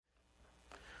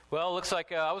Well, it looks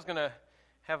like I was going to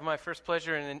have my first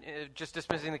pleasure in just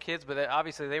dismissing the kids, but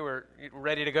obviously they were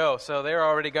ready to go. So they're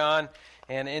already gone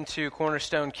and into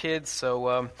Cornerstone Kids.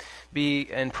 So be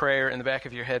in prayer in the back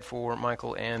of your head for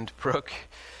Michael and Brooke.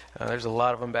 There's a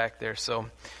lot of them back there. So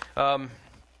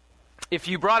if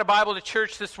you brought a Bible to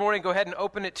church this morning, go ahead and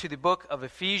open it to the book of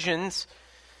Ephesians.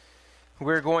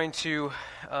 We're going to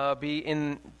be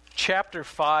in chapter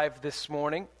 5 this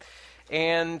morning.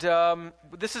 And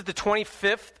this is the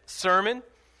 25th sermon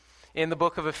in the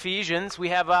book of Ephesians. We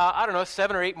have,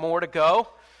 7 or 8 more to go.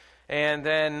 And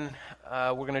then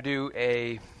we're going to do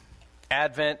a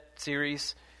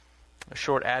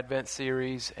short Advent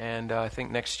series. And I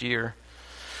think next year,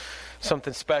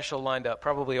 something special lined up.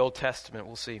 Probably Old Testament,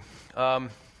 we'll see.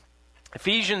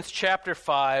 Ephesians chapter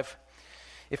 5.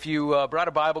 If you brought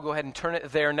a Bible, go ahead and turn it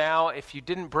there now. If you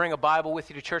didn't bring a Bible with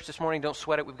you to church this morning, don't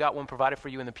sweat it. We've got one provided for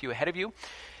you in the pew ahead of you.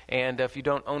 And if you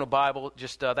don't own a Bible,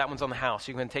 just that one's on the house.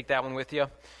 You can take that one with you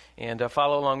and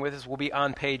follow along with us. We'll be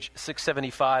on page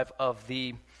 675 of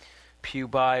the Pew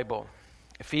Bible.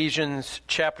 Ephesians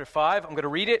chapter 5. I'm going to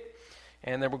read it,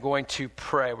 and then we're going to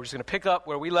pray. We're just going to pick up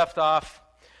where we left off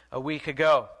a week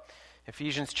ago.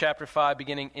 Ephesians chapter 5,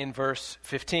 beginning in verse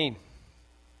 15.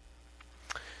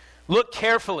 Look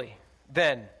carefully,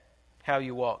 then, how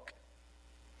you walk.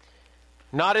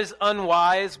 Not as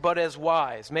unwise, but as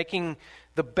wise, making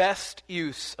the best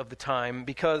use of the time,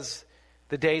 because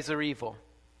the days are evil.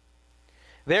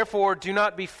 Therefore, do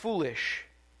not be foolish,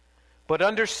 but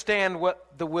understand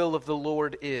what the will of the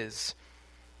Lord is.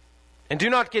 And do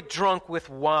not get drunk with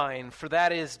wine, for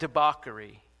that is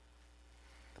debauchery,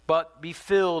 but be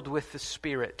filled with the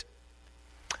Spirit,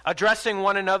 addressing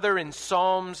one another in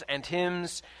psalms and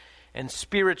hymns and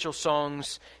spiritual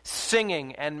songs,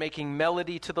 singing and making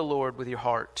melody to the Lord with your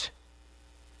heart,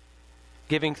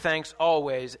 giving thanks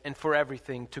always and for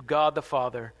everything to God the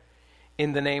Father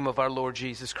in the name of our Lord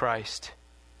Jesus Christ,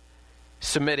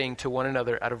 submitting to one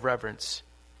another out of reverence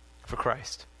for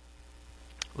Christ.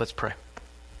 Let's pray.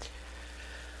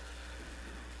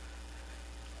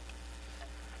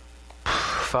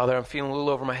 Father, I'm feeling a little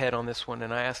over my head on this one,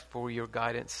 and I ask for your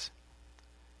guidance.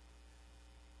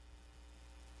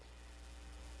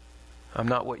 I'm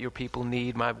not what your people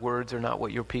need. My words are not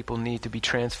what your people need to be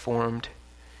transformed.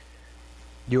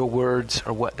 Your words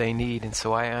are what they need. And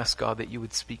so I ask, God, that you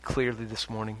would speak clearly this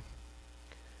morning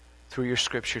through your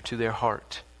scripture to their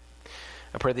heart.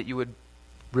 I pray that you would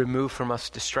remove from us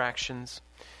distractions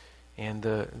and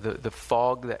the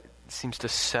fog that seems to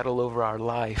settle over our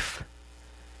life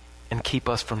and keep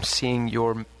us from seeing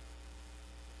your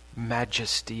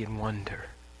majesty and wonder.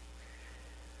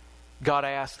 God,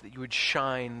 I ask that you would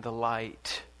shine the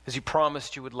light, as you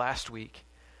promised you would last week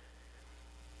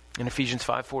in Ephesians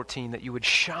 5:14, that you would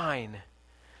shine.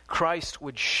 Christ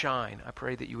would shine. I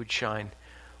pray that you would shine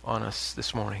on us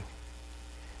this morning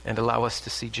and allow us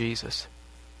to see Jesus.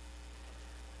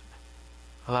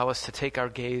 Allow us to take our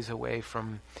gaze away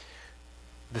from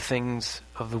the things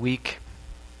of the week,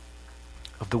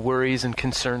 of the worries and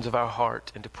concerns of our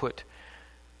heart, and to put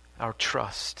our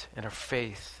trust and our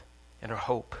faith and our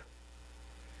hope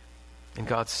in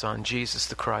God's Son, Jesus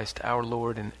the Christ, our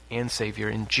Lord and Savior,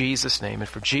 in Jesus' name. And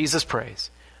for Jesus'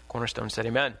 praise, Cornerstone said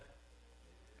amen.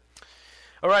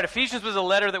 All right, Ephesians was a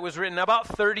letter that was written about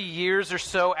 30 years or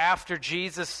so after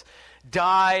Jesus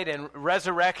died and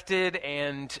resurrected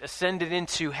and ascended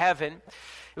into heaven.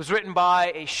 It was written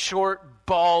by a short,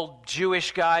 bald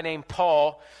Jewish guy named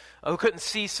Paul, who couldn't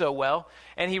see so well.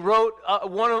 And he wrote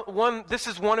this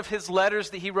is one of his letters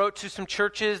that he wrote to some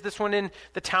churches, this one in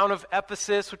the town of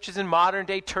Ephesus, which is in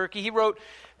modern-day Turkey. He wrote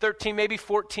 13, maybe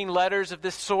 14 letters of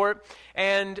this sort.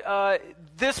 And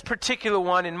this particular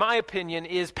one, in my opinion,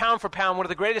 is pound for pound one of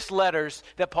the greatest letters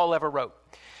that Paul ever wrote.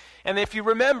 And if you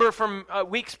remember from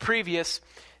weeks previous,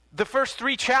 the first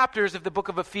 3 chapters of the book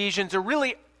of Ephesians are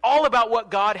really all about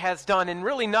what God has done, and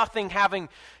really nothing having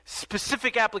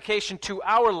specific application to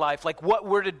our life, like what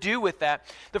we're to do with that.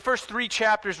 The first 3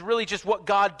 chapters really just what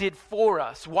God did for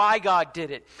us, why God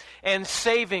did it, and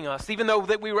saving us. Even though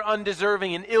that we were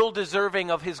undeserving and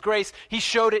ill-deserving of His grace, He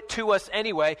showed it to us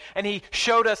anyway, and He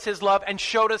showed us His love and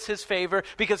showed us His favor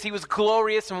because He was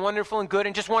glorious and wonderful and good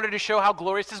and just wanted to show how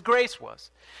glorious His grace was.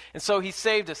 And so He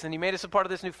saved us, and He made us a part of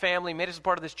this new family, made us a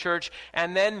part of this church,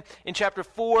 and then in chapter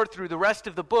 4 through the rest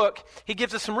of the book, He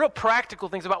gives us some real practical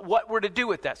things about what we're to do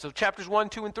with that. So chapters 1,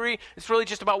 2, and 3, it's really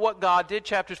just about what God did.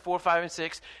 Chapters 4, 5, and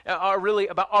 6 are really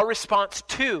about our response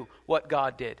to what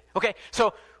God did. Okay,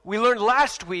 so we learned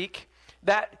last week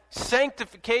that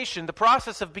sanctification, the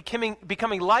process of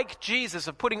becoming like Jesus,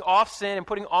 of putting off sin and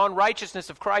putting on righteousness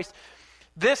of Christ,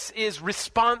 this is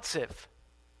responsive.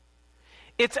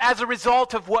 It's as a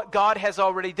result of what God has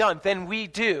already done than we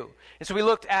do. And so we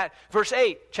looked at verse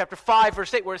 8, chapter 5,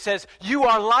 verse 8, where it says, you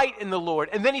are light in the Lord.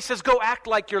 And then he says, go act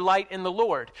like you're light in the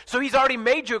Lord. So he's already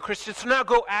made you a Christian, so now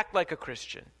go act like a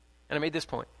Christian. And I made this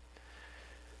point,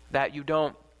 that you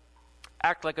don't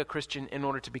act like a Christian in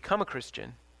order to become a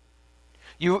Christian.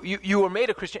 You were made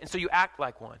a Christian, and so you act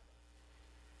like one.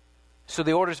 So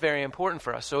the order is very important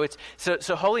for us. So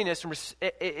holiness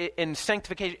and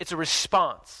sanctification, it's a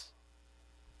response.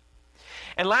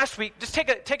 And last week, just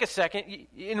take a second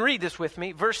and read this with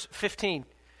me. Verse 15,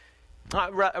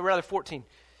 rather 14.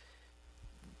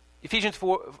 Ephesians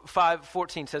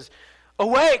 5:14 says,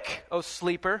 awake, O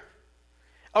sleeper,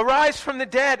 arise from the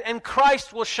dead, and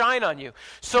Christ will shine on you.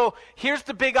 So here's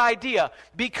the big idea.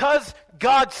 Because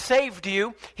God saved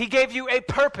you, he gave you a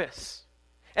purpose.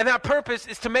 And that purpose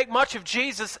is to make much of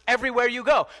Jesus everywhere you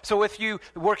go. So if you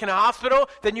work in a hospital,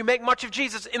 then you make much of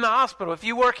Jesus in the hospital. If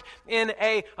you work in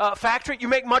a factory, you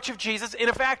make much of Jesus in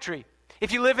a factory.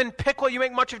 If you live in Piqua, you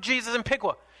make much of Jesus in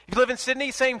Piqua. If you live in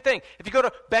Sydney, same thing. If you go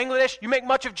to Bangladesh, you make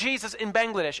much of Jesus in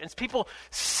Bangladesh. And people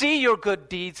see your good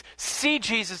deeds, see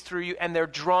Jesus through you, and they're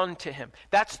drawn to him.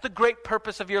 That's the great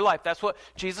purpose of your life. That's what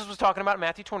Jesus was talking about in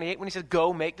Matthew 28 when he said,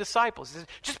 go make disciples. He says,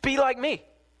 just be like me.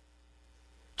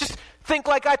 Just think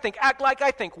like I think, act like I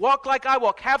think, walk like I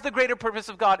walk, have the greater purpose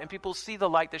of God, and people see the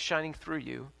light that's shining through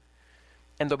you,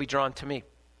 and they'll be drawn to me.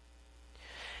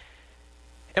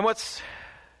 And what's,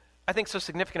 I think, so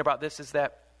significant about this is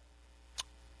that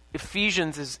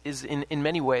Ephesians is in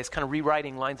many ways kind of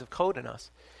rewriting lines of code in us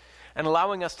and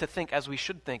allowing us to think as we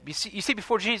should think. You see,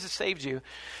 before Jesus saved you,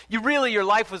 your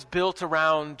life was built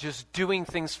around just doing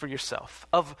things for yourself,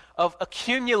 of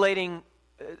accumulating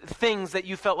things that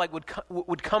you felt like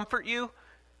would comfort you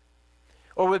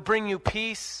or would bring you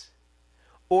peace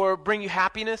or bring you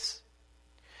happiness.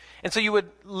 And so you would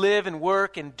live and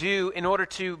work and do in order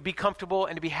to be comfortable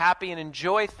and to be happy and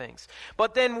enjoy things.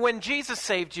 But then when Jesus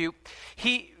saved you,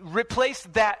 he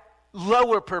replaced that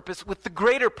lower purpose with the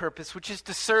greater purpose, which is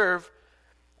to serve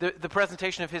the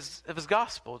presentation of his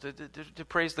gospel, to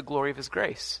praise the glory of his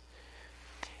grace.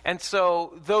 And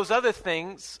so those other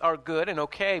things are good and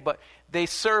okay, but they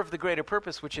serve the greater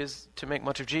purpose, which is to make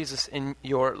much of Jesus in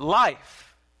your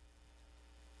life.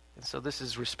 And so this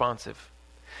is responsive.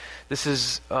 This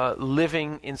is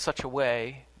living in such a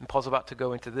way, and Paul's about to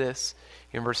go into this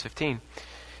here in verse 15.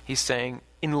 He's saying,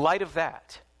 in light of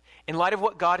that, in light of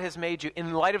what God has made you,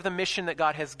 in light of the mission that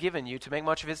God has given you to make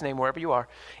much of his name wherever you are,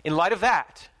 in light of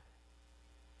that,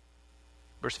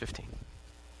 verse 15.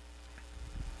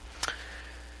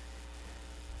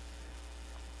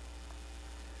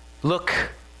 Look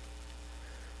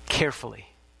carefully,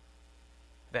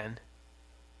 then,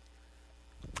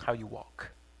 how you walk.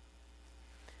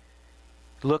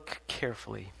 Look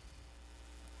carefully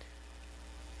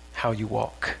how you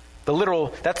walk.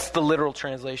 That's the literal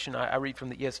translation. I read from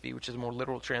the ESV, which is a more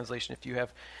literal translation. If you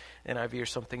have an NIV or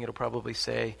something, it'll probably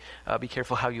say, be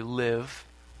careful how you live,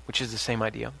 which is the same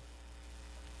idea.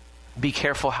 Be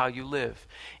careful how you live.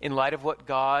 In light of what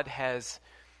God has,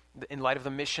 in light of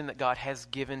the mission that God has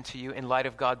given to you, in light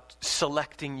of God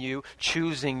selecting you,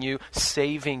 choosing you,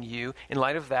 saving you, in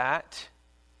light of that,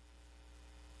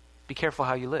 be careful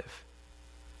how you live.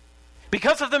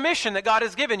 Because of the mission that God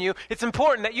has given you, it's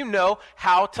important that you know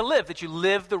how to live, that you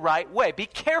live the right way. Be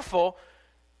careful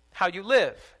how you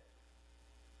live.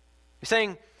 You're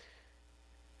saying,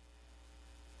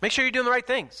 make sure you're doing the right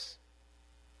things.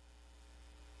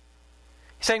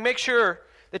 He's saying, make sure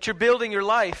that you're building your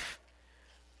life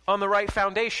on the right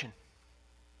foundation.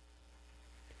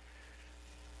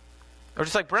 Or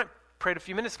just like Brent prayed a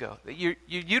few minutes ago, that you're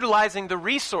utilizing the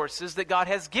resources that God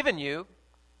has given you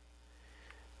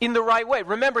in the right way.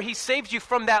 Remember, he saved you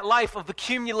from that life of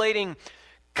accumulating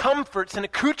comforts and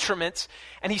accoutrements,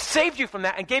 and he saved you from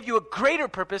that and gave you a greater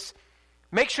purpose.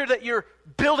 Make sure that you're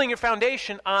building your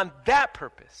foundation on that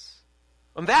purpose,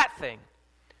 on that thing,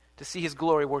 to see his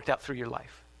glory worked out through your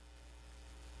life.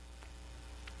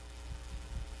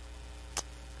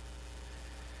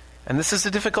 And this is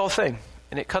a difficult thing,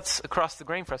 and it cuts across the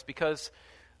grain for us because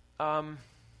we're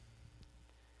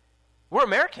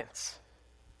Americans.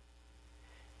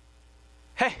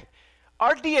 Hey,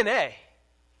 our DNA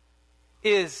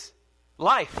is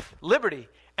life, liberty,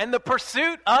 and the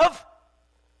pursuit of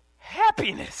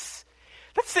happiness.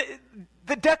 That's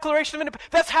the Declaration of Independence.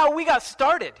 That's how we got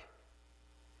started.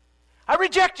 I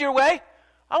reject your way.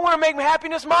 I want to make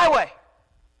happiness my way.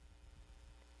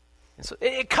 And so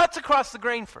it cuts across the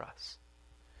grain for us.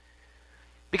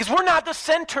 Because we're not the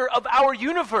center of our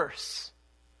universe.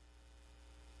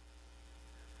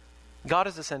 God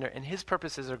is the center, and his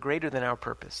purposes are greater than our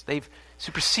purpose. They've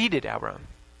superseded our own.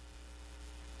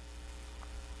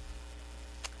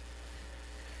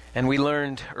 And we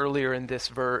learned earlier in this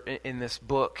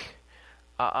book,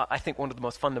 I think one of the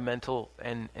most fundamental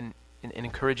and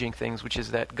encouraging things, which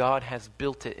is that God has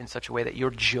built it in such a way that your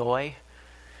joy,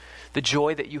 the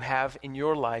joy that you have in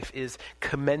your life, is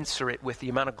commensurate with the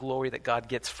amount of glory that God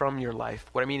gets from your life.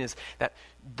 What I mean is that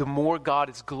the more God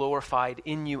is glorified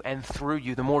in you and through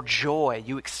you, the more joy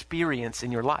you experience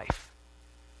in your life.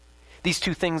 These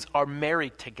two things are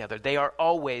married together. They are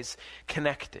always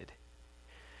connected.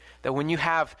 That when you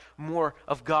have more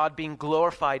of God being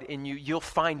glorified in you, you'll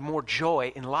find more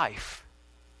joy in life.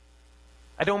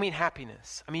 I don't mean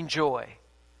happiness. I mean joy.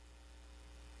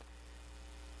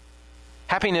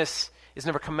 Happiness is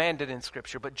never commanded in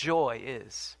Scripture, but joy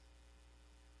is.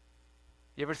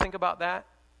 You ever think about that?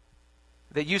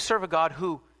 That you serve a God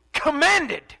who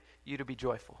commanded you to be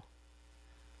joyful.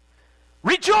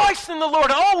 Rejoice in the Lord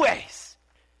always.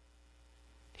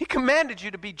 He commanded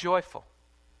you to be joyful.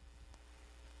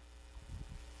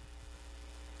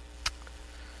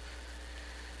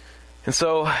 And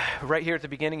so, right here at the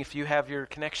beginning, if you have your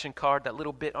connection card, that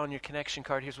little bit on your connection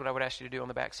card, here's what I would ask you to do on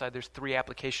the back side. There's 3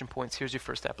 application points. Here's your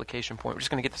first application point. We're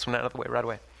just going to get this one out of the way right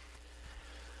away.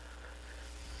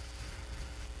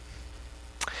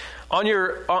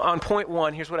 On point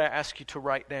 1, here's what I ask you to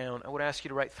write down. I would ask you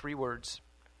to write 3 words.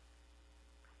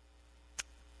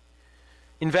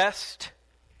 Invest,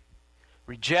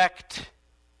 reject,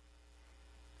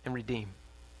 and redeem.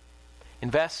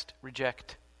 Invest,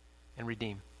 reject, and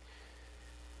redeem.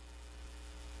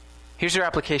 Here's your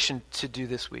application to do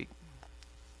this week.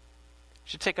 You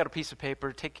should take out a piece of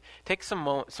paper, take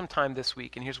some time this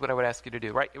week, and here's what I would ask you to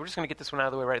do. Right, we're just going to get this one out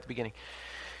of the way right at the beginning.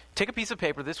 Take a piece of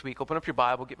paper this week, open up your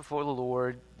Bible, get before the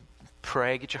Lord,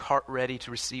 pray, get your heart ready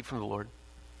to receive from the Lord.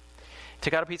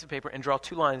 Take out a piece of paper and draw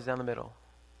 2 lines down the middle.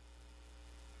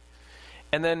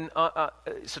 And then,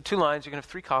 so 2 lines, you're going to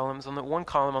have 3 columns. On the 1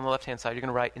 column on the left-hand side, you're going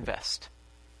to write invest.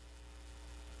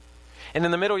 And in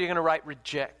the middle, you're going to write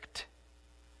reject.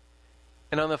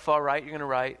 And on the far right, you're going to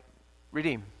write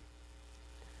redeem.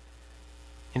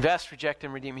 Invest, reject,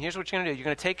 and redeem. And here's what you're going to do. You're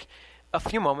going to take a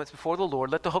few moments before the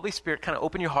Lord, let the Holy Spirit kind of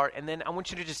open your heart, and then I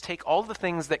want you to just take all the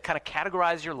things that kind of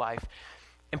categorize your life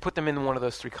and put them in one of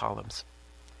those 3 columns.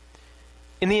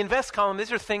 In the invest column,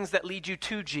 these are things that lead you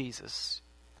to Jesus.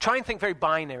 Try and think very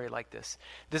binary like this.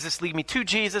 Does this lead me to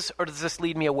Jesus, or does this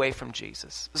lead me away from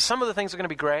Jesus? Some of the things are going to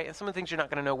be great, and some of the things you're not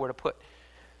going to know where to put.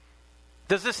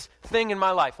 Does this thing in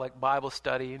my life, like Bible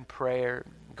study and prayer,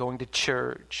 going to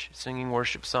church, singing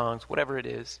worship songs, whatever it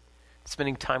is,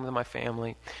 spending time with my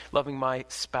family, loving my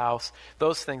spouse,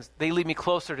 those things, they lead me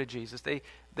closer to Jesus.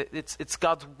 It's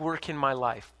God's work in my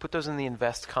life. Put those in the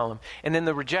invest column. And then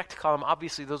the reject column,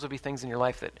 obviously those will be things in your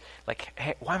life that, like,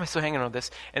 hey, why am I so hanging on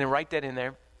this? And then write that in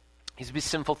there. These would be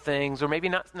sinful things, or maybe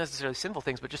not necessarily sinful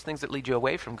things, but just things that lead you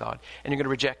away from God. And you're going to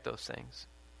reject those things.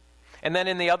 And then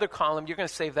in the other column, you're going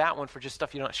to save that one for just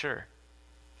stuff you're not sure.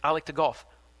 I like to golf.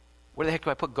 Where the heck do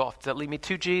I put golf? Does that lead me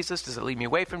to Jesus? Does it lead me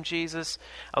away from Jesus?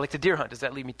 I like to deer hunt. Does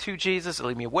that lead me to Jesus? Does it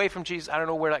lead me away from Jesus? I don't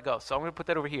know where that goes. So I'm going to put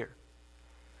that over here.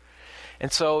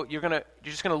 And so you're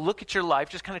just going to look at your life,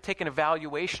 just kind of take an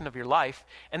evaluation of your life,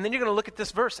 and then you're going to look at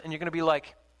this verse, and you're going to be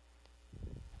like,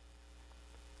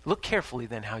 look carefully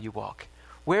then how you walk.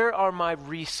 Where are my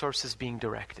resources being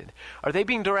directed? Are they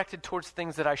being directed towards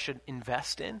things that I should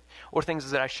invest in, or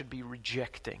things that I should be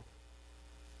rejecting?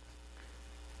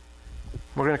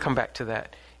 We're going to come back to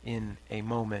that in a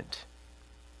moment.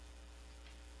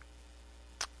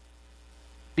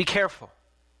 Be careful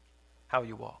how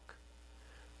you walk,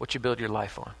 what you build your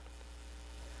life on.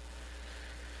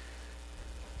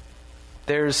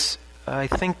 There's, I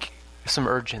think, some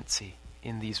urgency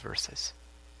in these verses.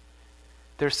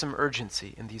 There's some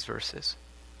urgency in these verses.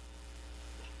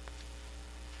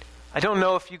 I don't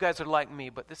know if you guys are like me,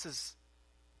 but this is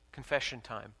confession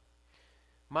time.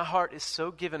 My heart is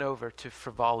so given over to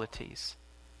frivolities.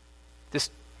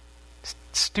 Just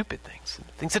stupid things.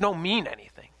 Things that don't mean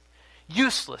anything.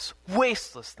 Useless,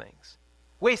 wasteless things.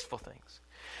 Wasteful things.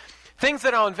 Things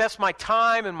that I'll invest my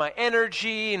time and my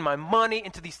energy and my money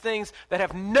into these things that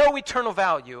have no eternal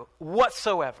value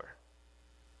whatsoever.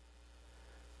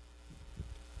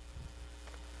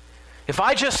 If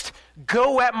I just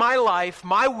go at my life,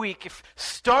 my week, if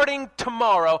starting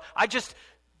tomorrow, I just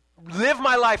live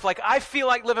my life like I feel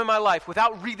like living my life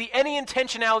without really any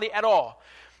intentionality at all,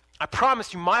 I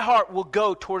promise you my heart will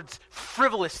go towards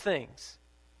frivolous things.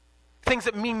 Things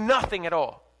that mean nothing at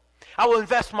all. I will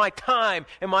invest my time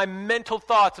and my mental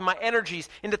thoughts and my energies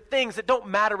into things that don't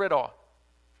matter at all.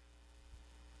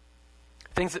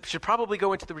 Things that should probably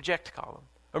go into the reject column.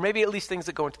 Or maybe at least things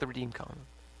that go into the redeem column.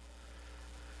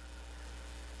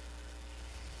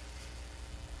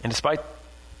 And despite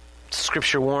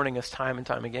Scripture warning us time and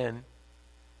time again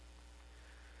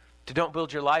to don't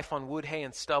build your life on wood, hay,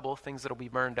 and stubble, things that will be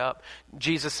burned up.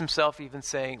 Jesus himself even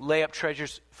saying, lay up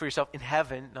treasures for yourself in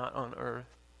heaven, not on earth.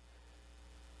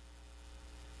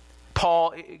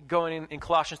 Paul going in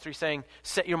Colossians 3 saying,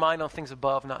 set your mind on things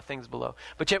above, not things below.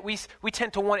 But yet we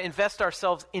tend to want to invest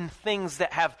ourselves in things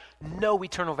that have no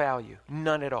eternal value,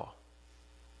 none at all.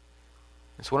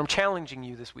 And so what I'm challenging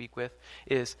you this week with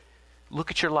is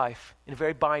look at your life in a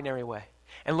very binary way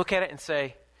and look at it and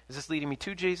say, is this leading me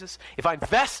to Jesus? If I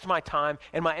invest my time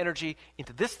and my energy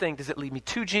into this thing, does it lead me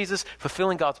to Jesus,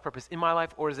 fulfilling God's purpose in my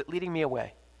life, or is it leading me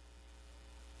away?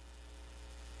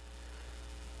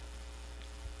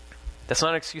 That's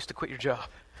not an excuse to quit your job.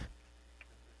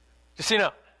 Just so you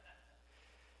know.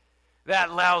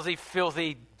 That lousy,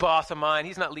 filthy boss of mine,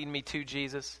 he's not leading me to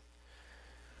Jesus.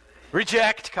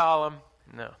 Reject column.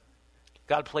 No.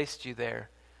 God placed you there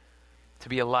to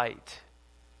be a light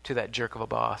to that jerk of a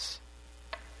boss.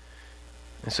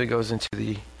 And so he goes into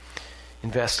the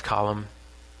invest column.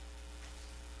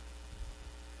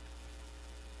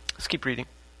 Let's keep reading.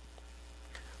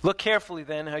 Look carefully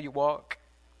then how you walk.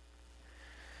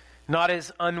 Not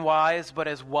as unwise, but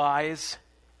as wise,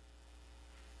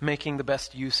 making the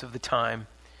best use of the time,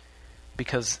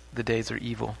 because the days are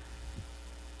evil.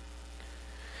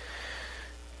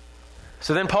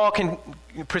 So then Paul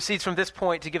proceeds from this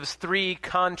point to give us three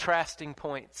contrasting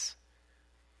points.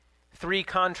 Three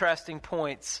contrasting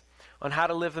points on how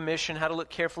to live the mission, how to look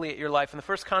carefully at your life. And the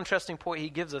first contrasting point he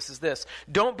gives us is this: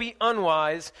 don't be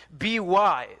unwise, be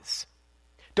wise.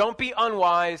 Don't be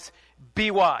unwise, be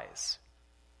wise.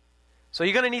 So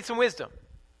you're going to need some wisdom.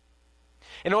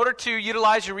 In order to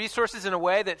utilize your resources in a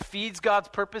way that feeds God's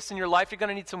purpose in your life, you're going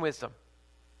to need some wisdom.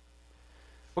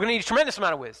 We're going to need a tremendous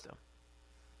amount of wisdom,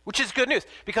 which is good news,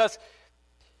 because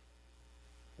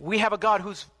we have a God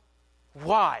who's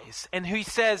wise. And who he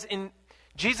says in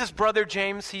Jesus' brother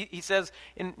James, he says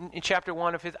in chapter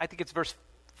 1 of his, I think it's verse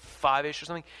 5-ish or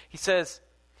something, he says,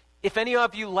 if any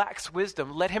of you lacks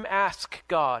wisdom, let him ask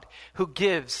God, who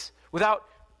gives without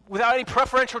any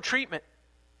preferential treatment.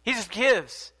 He just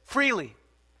gives freely.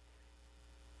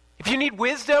 If you need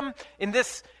wisdom in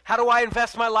this, how do I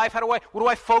invest my life? What do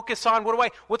I focus on?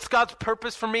 What's God's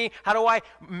purpose for me? How do I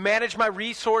manage my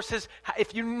resources?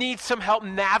 If you need some help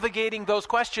navigating those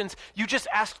questions, you just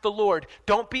ask the Lord.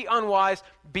 Don't be unwise,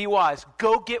 be wise.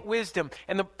 Go get wisdom.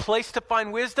 And the place to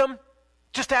find wisdom,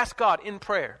 just ask God in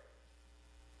prayer.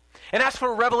 And ask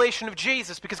for a revelation of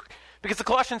Jesus, because the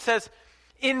Colossians says,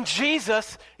 in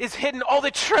Jesus is hidden all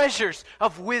the treasures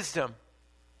of wisdom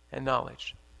and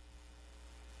knowledge.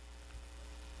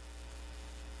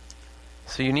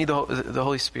 So you need the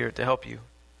Holy Spirit to help you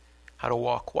how to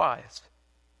walk wise.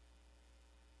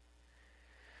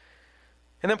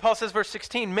 And then Paul says, verse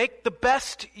 16, make the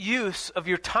best use of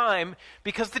your time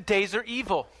because the days are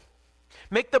evil.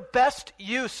 Make the best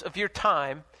use of your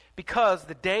time because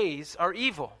the days are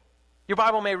evil. Your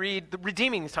Bible may read the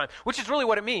redeeming time, which is really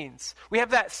what it means. We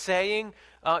have that saying,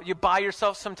 you buy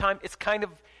yourself some time. It's kind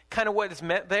of what is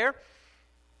meant there.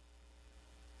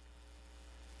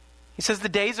 He says the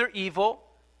days are evil.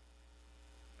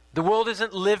 The world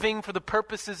isn't living for the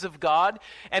purposes of God,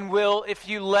 and will, if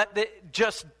you let it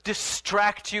just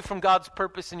distract you from God's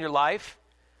purpose in your life.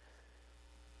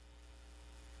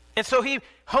 And so he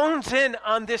hones in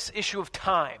on this issue of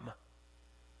time.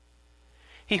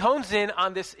 He hones in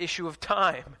on this issue of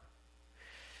time.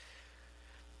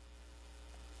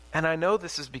 And I know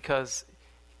this is because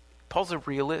Paul's a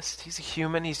realist. He's a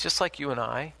human. He's just like you and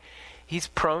I. He's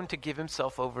prone to give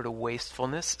himself over to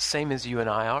wastefulness, same as you and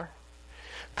I are.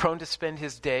 Prone to spend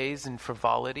his days in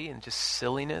frivolity and just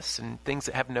silliness and things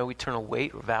that have no eternal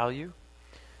weight or value.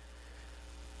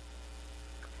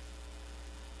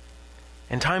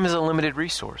 And time is a limited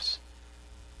resource.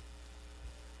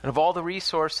 And of all the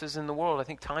resources in the world, I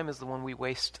think time is the one we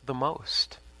waste the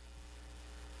most.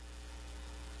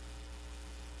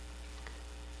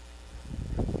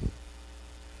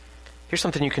 Here's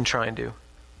something you can try and do.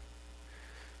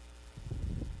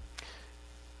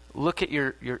 Look at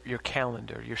your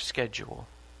calendar, your schedule.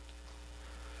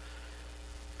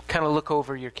 Kind of look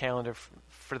over your calendar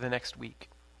for the next week.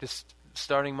 Just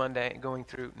starting Monday and going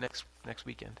through next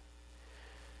weekend.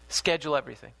 Schedule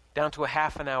everything down to a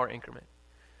half an hour increment.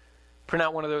 Print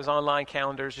out one of those online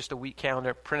calendars, just a week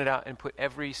calendar. Print it out and put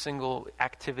every single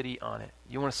activity on it.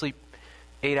 You want to sleep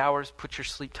 8 hours? Put your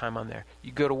sleep time on there.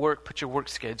 You go to work? Put your work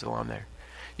schedule on there.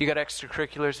 You got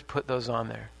extracurriculars? Put those on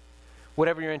there.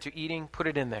 Whatever you're into eating, put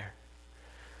it in there.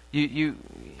 You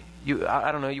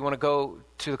I don't know, you want to go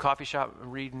to the coffee shop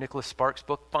and read Nicholas Sparks'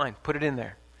 book? Fine, put it in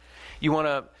there. You want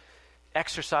to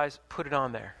exercise? Put it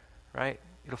on there. right?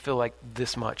 It'll feel like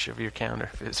this much of your calendar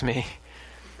if it's me.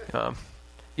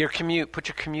 Your commute, put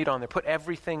your commute on there. Put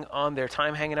everything on there.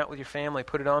 Time hanging out with your family,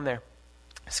 put it on there.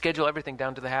 Schedule everything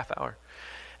down to the half hour.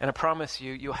 And I promise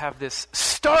you, you'll have this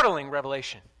startling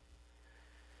revelation.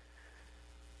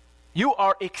 You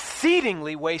are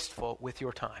exceedingly wasteful with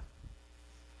your time.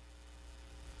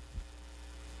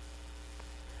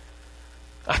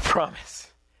 I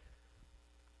promise.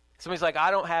 Somebody's like,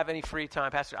 I don't have any free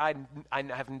time. Pastor, I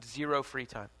have zero free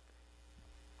time.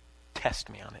 Test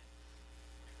me on it.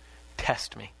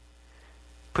 Test me.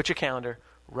 Put your calendar,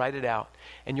 write it out,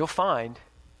 and you'll find,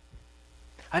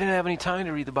 I didn't have any time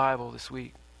to read the Bible this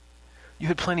week. You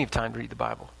had plenty of time to read the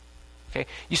Bible. Okay?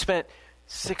 You spent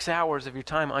 6 hours of your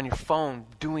time on your phone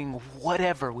doing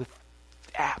whatever with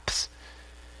apps.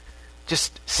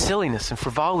 Just silliness and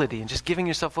frivolity and just giving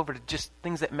yourself over to just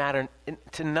things that matter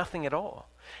to nothing at all.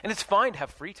 And it's fine to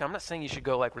have free time. I'm not saying you should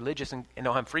go like religious and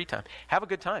don't have free time. Have a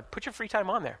good time. Put your free time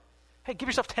on there. Hey, give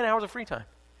yourself 10 hours of free time.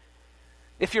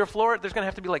 If you're a floor, there's going to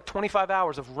have to be like 25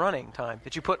 hours of running time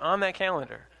that you put on that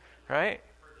calendar, right?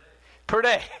 Per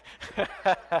day.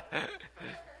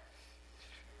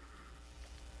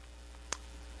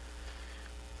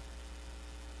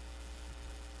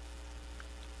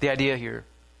 The idea here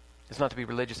is not to be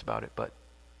religious about it, but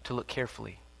to look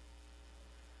carefully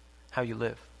how you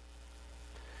live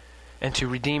and to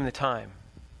redeem the time.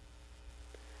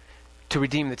 To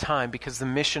redeem the time because the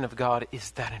mission of God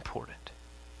is that important.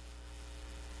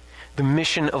 The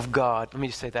mission of God, let me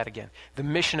just say that again. The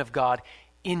mission of God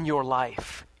in your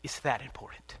life is that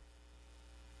important.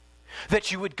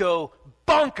 That you would go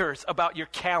bonkers about your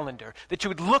calendar. That you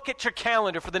would look at your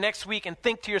calendar for the next week and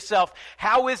think to yourself,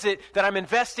 how is it that I'm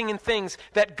investing in things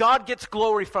that God gets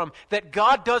glory from, that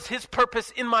God does his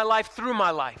purpose in my life through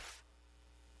my life?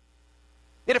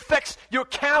 It affects your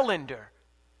calendar.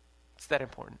 It's that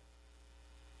important.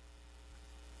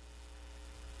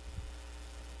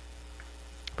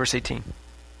 Verse 18.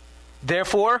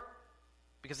 Therefore,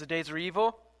 because the days are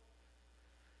evil,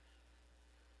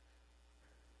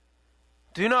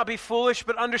 do not be foolish,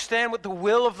 but understand what the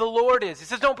will of the Lord is. He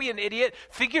says, don't be an idiot.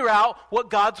 Figure out what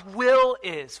God's will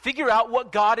is. Figure out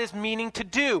what God is meaning to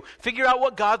do. Figure out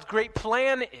what God's great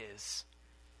plan is.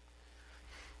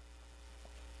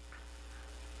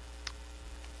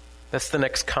 That's the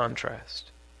next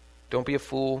contrast. Don't be a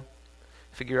fool.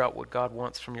 Figure out what God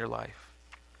wants from your life.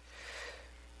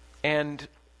 And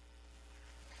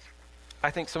I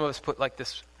think some of us put like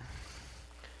this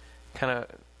kind of,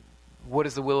 what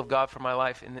is the will of God for my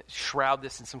life? And shroud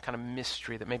this in some kind of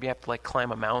mystery that maybe I have to like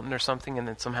climb a mountain or something, and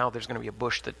then somehow there's going to be a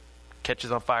bush that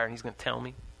catches on fire and he's going to tell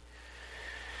me.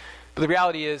 But the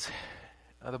reality is,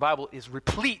 the Bible is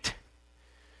replete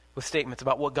with statements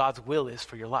about what God's will is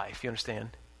for your life. You understand?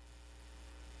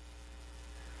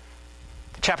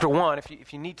 Chapter 1,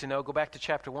 if you need to know, go back to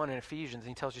chapter 1 in Ephesians, and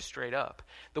he tells you straight up.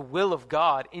 The will of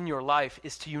God in your life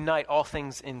is to unite all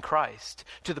things in Christ,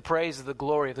 to the praise of the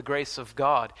glory of the grace of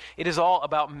God. It is all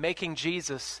about making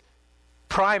Jesus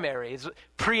primary. It's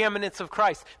preeminence of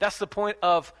Christ. That's the point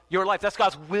of your life. That's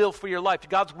God's will for your life.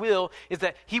 God's will is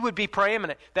that he would be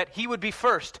preeminent, that he would be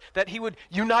first, that he would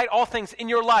unite all things in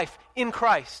your life in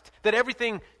Christ, that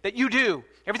everything that you do,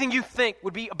 everything you think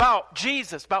would be about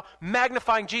Jesus, about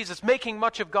magnifying Jesus, making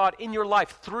much of God in your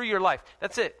life, through your life.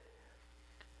 That's it.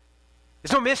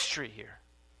 There's no mystery here.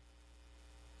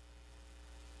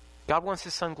 God wants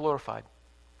his Son glorified.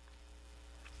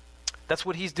 That's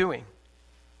what he's doing.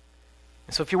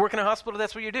 And so if you work in a hospital,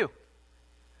 that's what you do.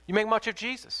 You make much of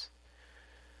Jesus.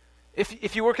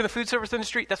 If you work in the food service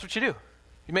industry, that's what you do.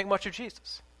 You make much of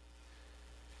Jesus.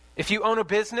 If you own a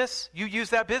business, you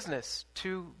use that business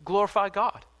to glorify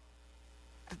God.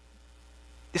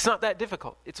 It's not that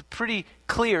difficult. It's pretty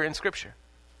clear in Scripture.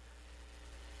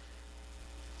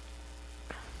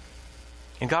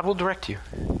 And God will direct you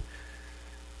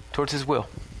towards his will.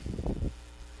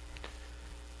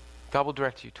 God will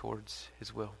direct you towards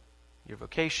his will. Your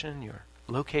vocation, your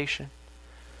location.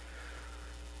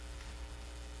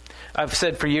 I've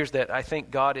said for years that I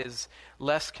think God is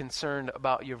less concerned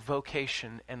about your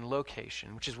vocation and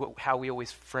location, which is how we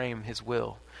always frame his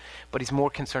will, but he's more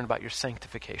concerned about your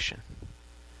sanctification.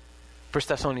 1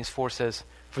 Thessalonians 4 says,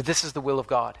 for this is the will of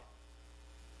God,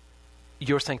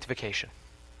 your sanctification.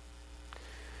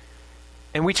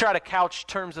 And we try to couch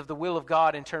terms of the will of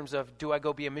God in terms of, do I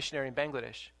go be a missionary in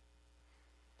Bangladesh?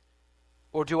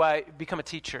 Or do I become a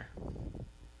teacher?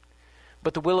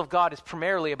 But the will of God is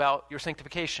primarily about your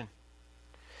sanctification.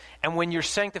 And when you're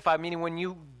sanctified, meaning when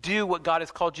you do what God has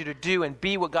called you to do and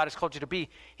be what God has called you to be,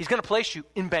 he's going to place you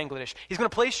in Bangladesh. He's going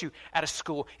to place you at a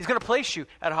school. He's going to place you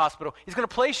at a hospital. He's going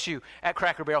to place you at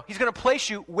Cracker Barrel. He's going to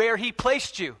place you where he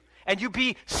placed you. And you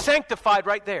be sanctified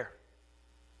right there.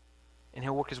 And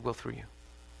he'll work his will through you.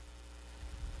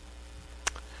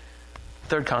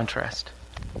 Third contrast,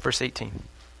 verse 18.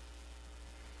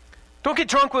 Don't get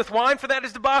drunk with wine, for that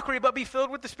is debauchery, but be filled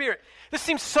with the Spirit. This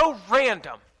seems so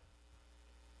random.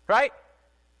 Right?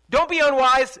 Don't be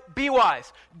unwise, be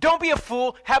wise. Don't be a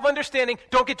fool, have understanding,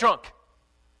 don't get drunk.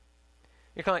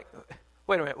 You're kind of like,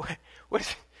 wait a minute,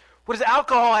 what does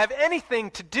alcohol have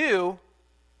anything to do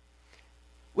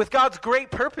with God's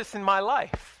great purpose in my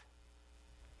life?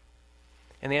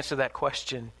 And the answer to that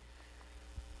question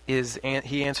is,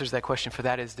 he answers that question, for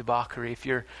that is debauchery. If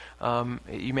you're,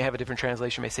 you may have a different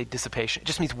translation, may say dissipation. It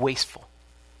just means wasteful.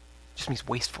 It just means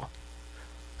wasteful.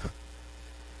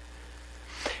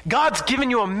 God's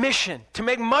given you a mission to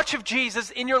make much of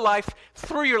Jesus in your life,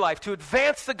 through your life, to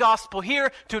advance the gospel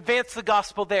here, to advance the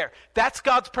gospel there. That's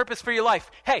God's purpose for your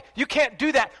life. Hey, you can't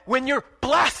do that when you're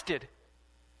blasted.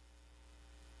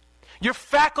 Your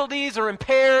faculties are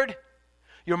impaired.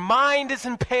 Your mind is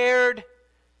impaired.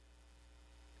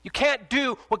 You can't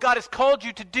do what God has called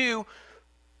you to do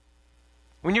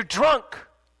when you're drunk.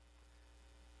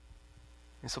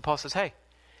 And so Paul says, hey,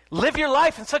 live your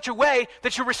life in such a way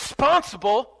that you're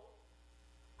responsible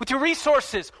with your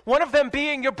resources, one of them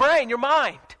being your brain, your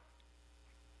mind.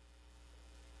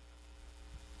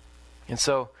 And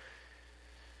so,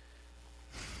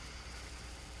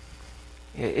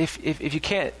 if you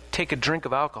can't take a drink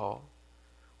of alcohol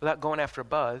without going after a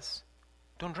buzz,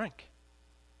 don't drink.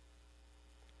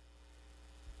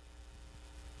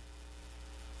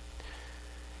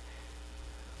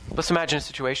 Let's imagine a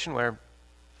situation where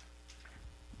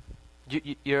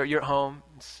you're at home,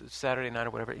 it's Saturday night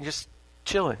or whatever, you're just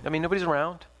chilling. I mean, nobody's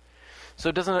around. So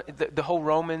it doesn't, the whole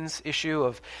Romans issue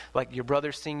of like your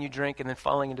brother seeing you drink and then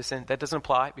falling into sin, that doesn't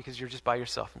apply because you're just by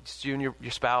yourself. Just you and your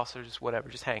spouse or just whatever,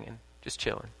 just hanging, just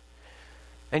chilling.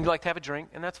 And you like to have a drink,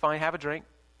 and that's fine, have a drink,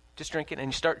 just drink it, and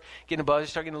you start getting a buzz, you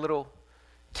start getting a little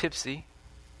tipsy.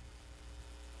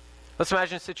 Let's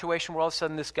imagine a situation where all of a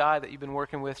sudden this guy that you've been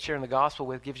working with, sharing the gospel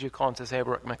with, gives you a call and says, hey, I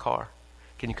broke my car.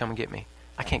 Can you come and get me?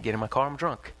 I can't get in my car, I'm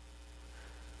drunk.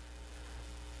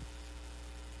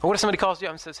 Or what if somebody calls you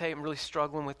up and says, hey, I'm really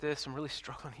struggling with this, I'm really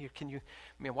struggling here.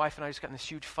 My wife and I just got in this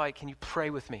huge fight, can you pray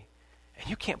with me? And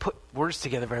you can't put words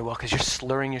together very well because you're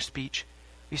slurring your speech.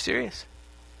 Are you serious?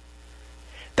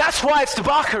 That's why it's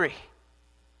debauchery.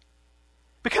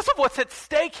 Because of what's at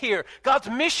stake here. God's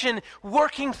mission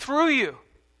working through you.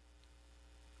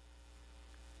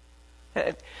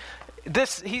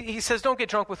 He says, don't get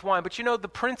drunk with wine. But you know, the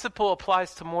principle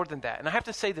applies to more than that. And I have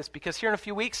to say this because here in a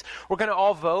few weeks, we're going to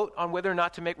all vote on whether or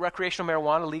not to make recreational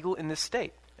marijuana legal in this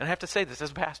state. And I have to say this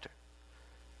as a pastor.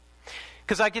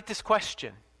 Because I get this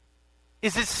question.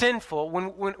 Is it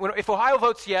sinful if Ohio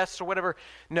votes yes or whatever?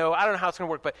 No, I don't know how it's going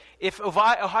to work. But if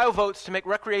Ohio votes to make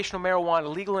recreational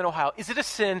marijuana legal in Ohio, is it a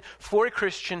sin for a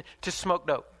Christian to smoke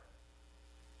dope?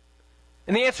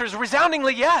 And the answer is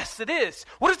resoundingly yes, it is.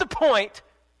 What is the point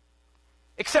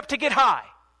except to get high?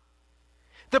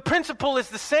 The principle is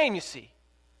the same, you see.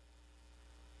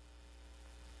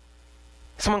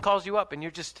 Someone calls you up and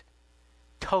you're just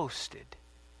toasted.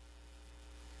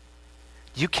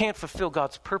 You can't fulfill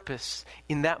God's purpose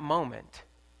in that moment.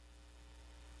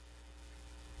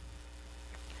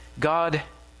 God,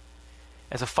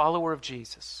 as a follower of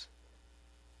Jesus,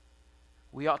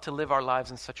 we ought to live our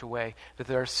lives in such a way that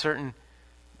there are certain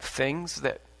things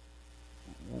that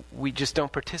we just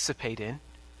don't participate in,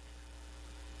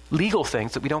 legal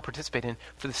things that we don't participate in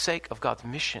for the sake of God's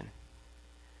mission,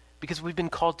 because we've been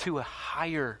called to a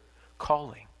higher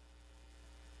calling.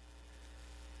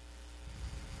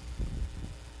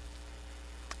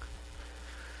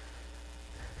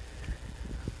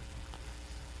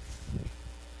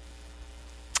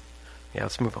 Yeah,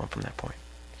 let's move on from that point.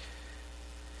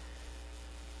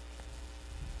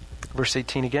 Verse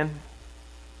 18 again.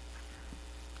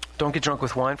 Don't get drunk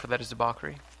with wine, for that is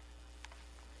debauchery.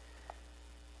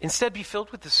 Instead, be filled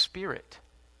with the Spirit.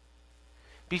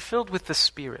 Be filled with the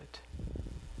Spirit.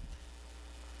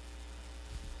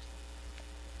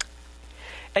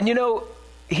 And you know,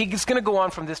 he's going to go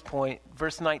on from this point,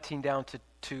 verse 19 down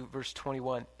to verse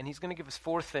 21, and he's going to give us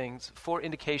four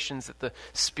indications that the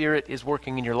Spirit is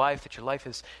working in your life, that your life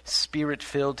is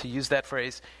Spirit-filled, to use that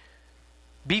phrase.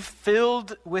 Be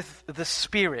filled with the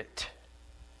Spirit.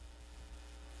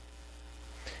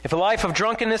 If a life of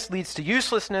drunkenness leads to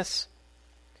uselessness,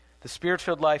 the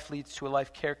Spirit-filled life leads to a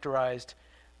life characterized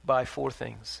by four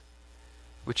things.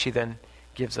 which he then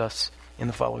gives us in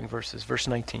the following verses. Verse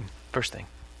 19, first thing.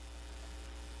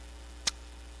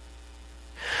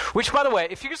 Which, by the way,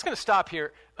 if you're just going to stop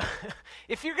here,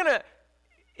 if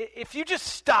you just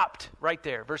stopped right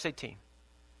there, verse 18,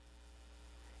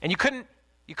 and you couldn't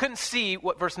see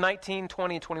what verse 19,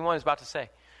 20, and 21 is about to say,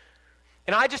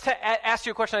 and I just asked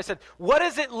you a question, I said, what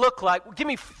does it look like? Give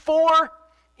me 4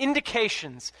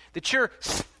 indications that you're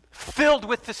filled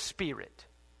with the Spirit.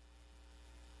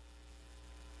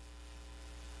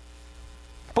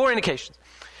 4 indications.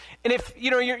 And if,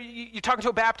 you're talking to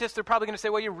a Baptist, they're probably going to say,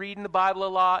 well, you're reading the Bible a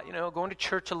lot, going to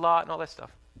church a lot and all that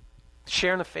stuff.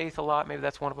 Sharing the faith a lot, maybe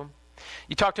that's one of them.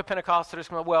 You talk to a Pentecostal, they're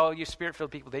going, well, you're Spirit-filled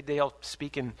people. They all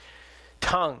speak in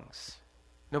tongues.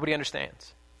 Nobody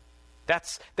understands.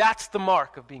 That's the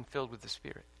mark of being filled with the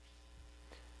Spirit.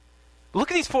 But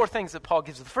look at these 4 things that Paul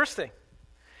gives us. The first thing,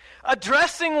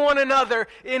 addressing one another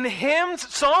in hymns,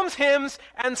 psalms, hymns,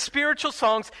 and spiritual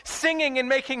songs, singing and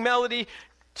making melody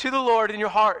to the Lord in your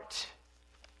heart.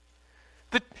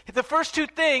 The first 2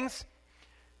 things,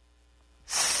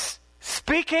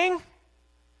 speaking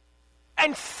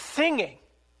and singing.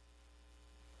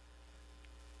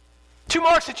 2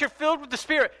 marks that you're filled with the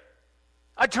Spirit.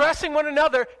 Addressing one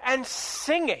another and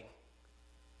singing.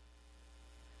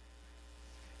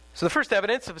 So the first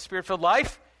evidence of a Spirit-filled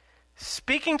life,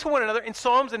 speaking to one another in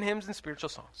psalms and hymns and spiritual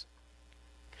songs.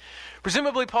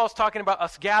 Presumably, Paul's talking about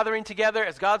us gathering together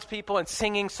as God's people and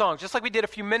singing songs, just like we did a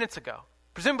few minutes ago.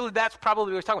 Presumably, that's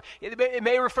probably what he's talking about. It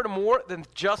may refer to more than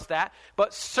just that,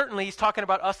 but certainly he's talking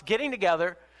about us getting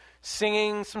together,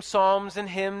 singing some psalms and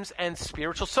hymns and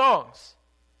spiritual songs.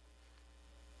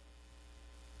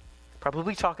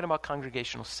 Probably talking about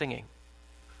congregational singing.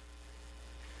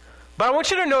 But I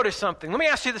want you to notice something. Let me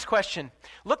ask you this question.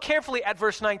 Look carefully at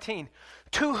verse 19.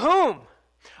 To whom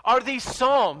are these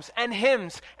psalms and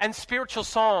hymns and spiritual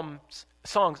songs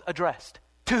addressed?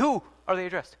 To who are they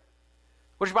addressed?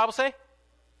 What does your Bible say?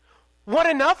 One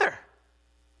another.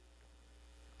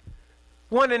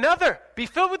 One another. Be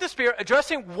filled with the Spirit,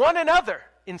 addressing one another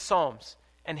in psalms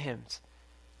and hymns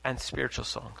and spiritual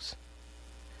songs.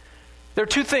 There are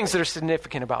 2 things that are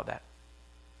significant about that.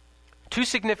 2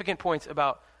 significant points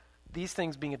about these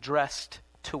things being addressed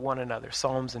to one another,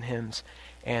 psalms and hymns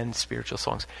and spiritual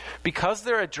songs. Because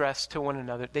they're addressed to one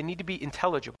another, they need to be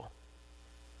intelligible.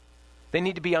 They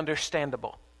need to be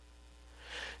understandable.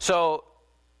 So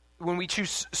when we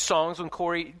choose songs, when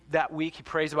Corey that week, he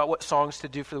prays about what songs to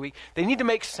do for the week, they need to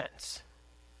make sense.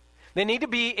 They need to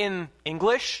be in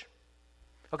English.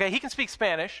 Okay, he can speak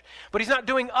Spanish, but he's not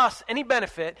doing us any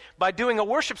benefit by doing a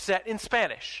worship set in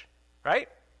Spanish, right?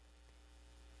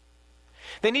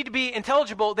 They need to be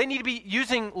intelligible. They need to be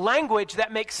using language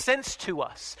that makes sense to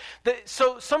us.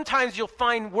 So sometimes you'll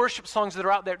find worship songs that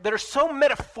are out there that are so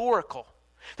metaphorical,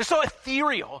 they're so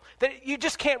ethereal, that you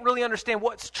just can't really understand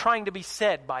what's trying to be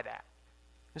said by that.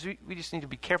 So we just need to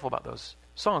be careful about those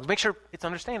songs. Make sure it's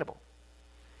understandable.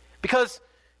 Because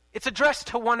it's addressed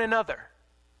to one another.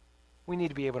 We need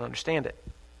to be able to understand it.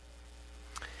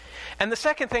 And the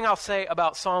second thing I'll say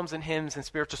about psalms and hymns and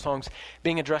spiritual songs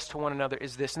being addressed to one another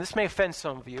is this, and this may offend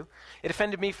some of you. It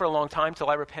offended me for a long time till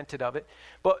I repented of it.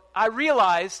 But I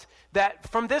realized that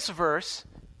from this verse,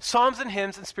 psalms and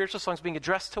hymns and spiritual songs being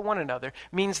addressed to one another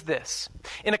means this.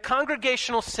 In a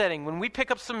congregational setting, when we pick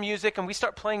up some music and we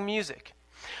start playing music,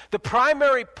 the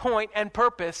primary point and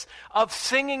purpose of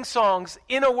singing songs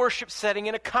in a worship setting,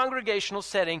 in a congregational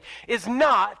setting, is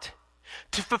not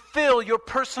to fulfill your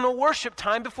personal worship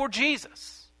time before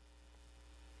Jesus.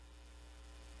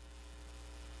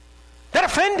 That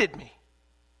offended me.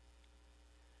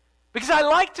 Because I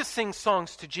like to sing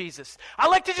songs to Jesus. I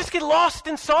like to just get lost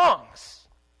in songs.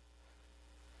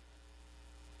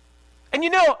 And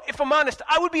if I'm honest,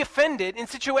 I would be offended in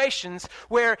situations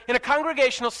where in a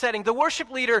congregational setting, the worship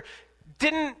leader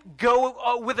didn't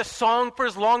go with a song for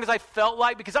as long as I felt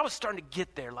like, because I was starting to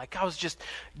get there. Like I was just,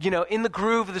 in the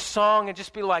groove of the song and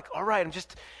just be like, all right, I'm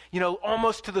just,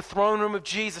 almost to the throne room of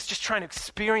Jesus, just trying to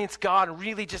experience God and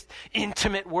really just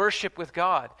intimate worship with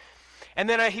God. And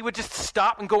then he would just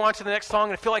stop and go on to the next song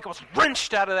and I feel like I was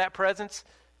wrenched out of that presence.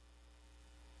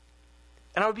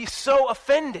 And I would be so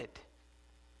offended.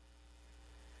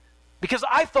 Because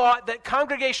I thought that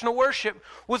congregational worship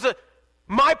was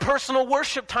my personal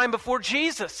worship time before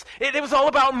Jesus. It was all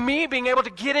about me being able to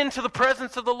get into the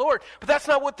presence of the Lord. But that's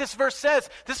not what this verse says.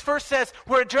 This verse says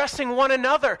we're addressing one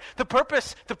another.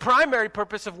 The primary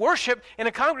purpose of worship in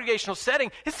a congregational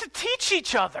setting is to teach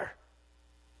each other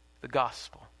the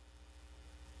gospel.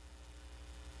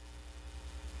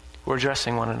 We're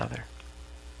addressing one another.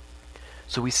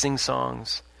 So we sing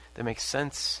songs that make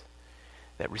sense,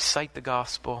 that recite the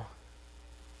gospel,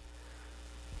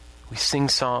 We sing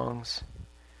songs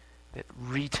that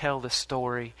retell the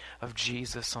story of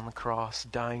Jesus on the cross,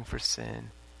 dying for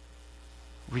sin.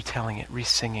 Retelling it,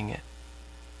 re-singing it.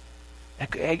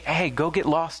 Hey, go get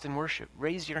lost in worship.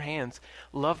 Raise your hands.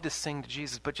 Love to sing to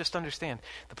Jesus. But just understand,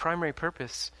 the primary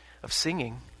purpose of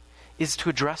singing is to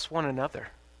address one another,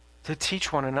 to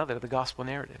teach one another the gospel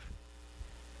narrative.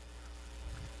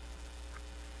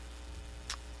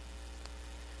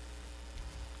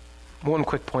 One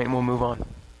quick point and we'll move on.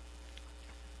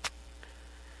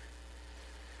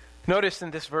 Notice in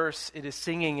this verse, it is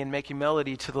singing and making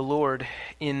melody to the Lord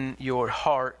in your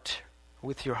heart,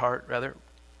 with your heart, rather.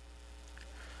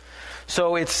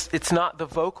 So it's not the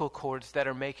vocal cords that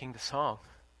are making the song.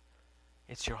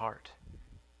 It's your heart.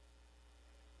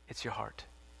 It's your heart.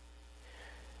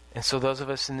 And so those of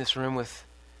us in this room with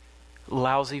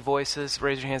lousy voices,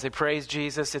 raise your hands, say, praise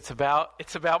Jesus, it's about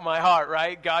my heart,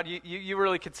 right? God, you're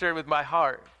really concerned with my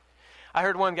heart. I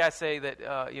heard one guy say that,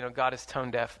 God is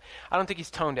tone deaf. I don't think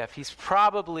he's tone deaf. He's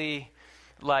probably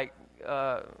like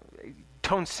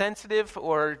tone sensitive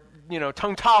or,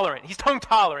 tone tolerant. He's tone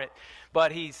tolerant,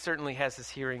 but he certainly has his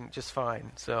hearing just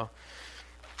fine. So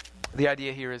the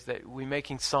idea here is that we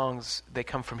making songs, they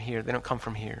come from here. They don't come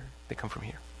from here. They come from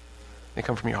here. They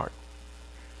come from your heart.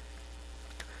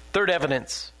 Third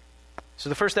evidence. So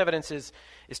the first evidence is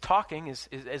talking,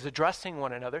 is addressing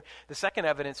one another. The second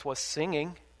evidence was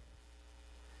singing.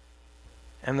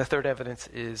 And the third evidence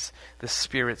is the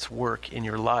Spirit's work in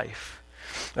your life.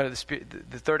 The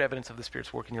third evidence of the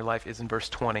Spirit's work in your life is in verse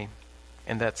 20,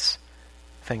 and that's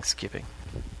thanksgiving.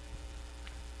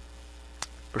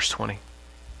 Verse 20.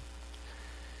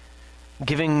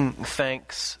 Giving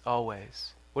thanks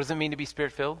always. What does it mean to be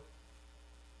Spirit-filled?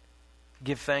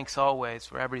 Give thanks always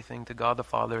for everything to God the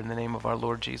Father in the name of our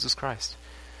Lord Jesus Christ.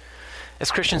 As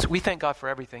Christians, we thank God for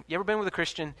everything. You ever been with a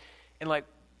Christian and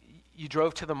you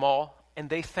drove to the mall and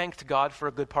they thanked God for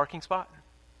a good parking spot?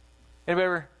 Anybody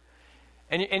ever?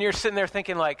 And you're sitting there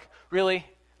thinking really?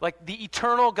 The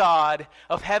eternal God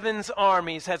of heaven's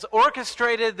armies has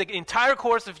orchestrated the entire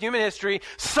course of human history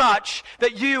such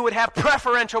that you would have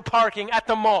preferential parking at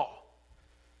the mall.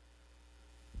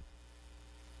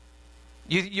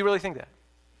 You really think that?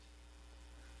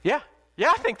 Yeah,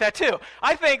 I think that too.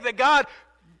 I think that God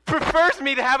prefers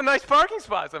me to have a nice parking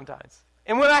spot sometimes.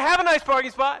 And when I have a nice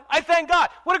parking spot, I thank God.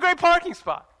 What a great parking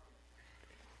spot.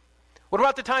 What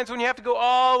about the times when you have to go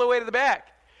all the way to the back?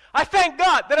 I thank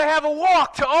God that I have a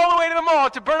walk all the way to the mall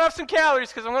to burn off some calories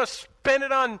because I'm going to spend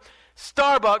it on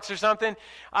Starbucks or something.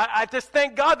 I just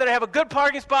thank God that I have a good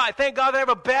parking spot. I thank God that I have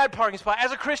a bad parking spot.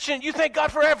 As a Christian, you thank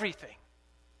God for everything.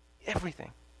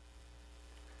 Everything.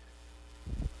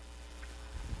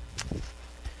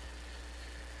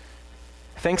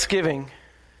 Thanksgiving,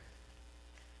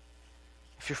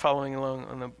 if you're following along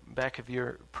on the back of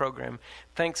your program,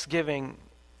 Thanksgiving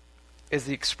is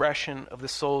the expression of the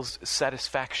soul's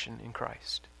satisfaction in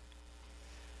Christ.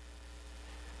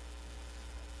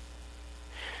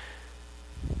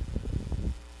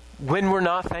 When we're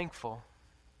not thankful,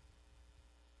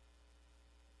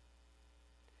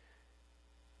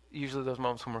 usually those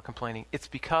moments when we're complaining, it's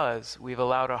because we've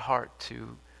allowed our heart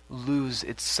to lose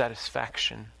its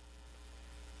satisfaction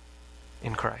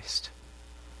in Christ.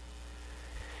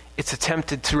 It's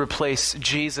attempted to replace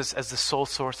Jesus as the sole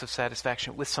source of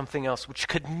satisfaction with something else which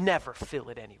could never fill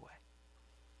it anyway.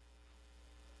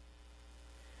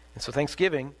 And so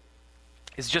Thanksgiving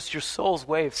is just your soul's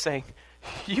way of saying,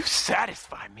 you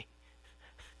satisfy me.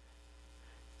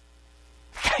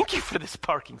 Thank you for this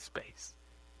parking space.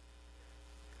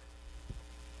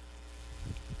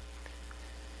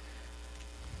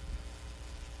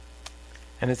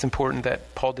 And it's important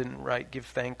that Paul didn't write, give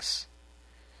thanks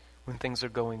when things are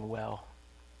going well.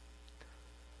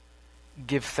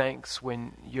 Give thanks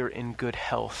when you're in good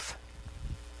health.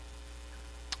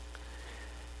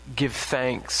 Give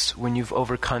thanks when you've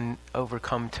overcome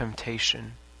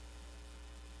temptation.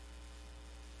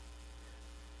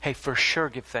 Hey, for sure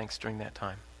give thanks during that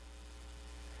time.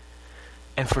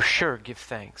 And for sure give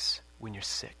thanks when you're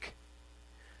sick.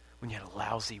 When you had a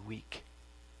lousy week.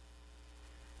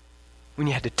 When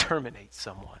you had to terminate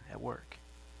someone at work.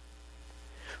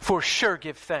 For sure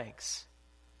give thanks.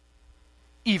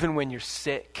 Even when you're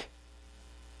sick.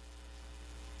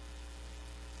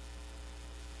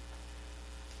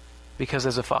 Because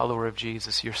as a follower of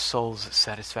Jesus, your soul's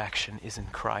satisfaction is in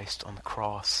Christ on the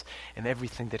cross and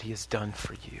everything that he has done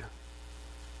for you.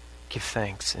 Give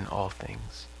thanks in all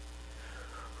things.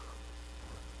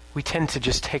 We tend to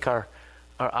just take our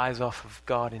eyes off of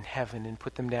God in heaven and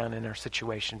put them down in our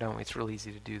situation, don't we? It's real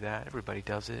easy to do that. Everybody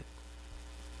does it.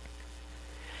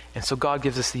 And so God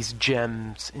gives us these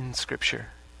gems in Scripture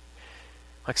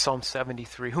Like Psalm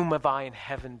 73, whom have I in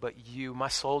heaven but you? My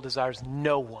soul desires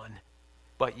no one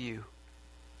but you.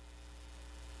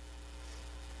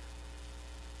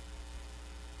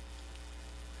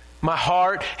 My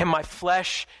heart and my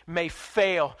flesh may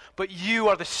fail, but you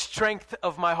are the strength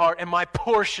of my heart and my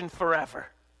portion forever.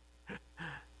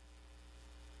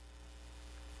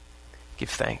 Give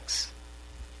thanks.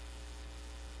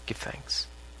 Give thanks.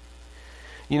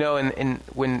 You know, and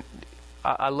when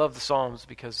I love the Psalms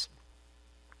because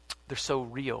they're so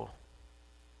real.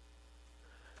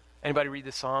 Anybody read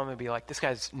the Psalm and be like, this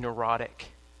guy's neurotic.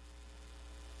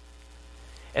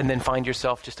 And then find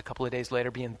yourself just a couple of days later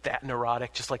being that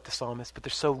neurotic, just like the psalmist. But they're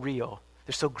so real.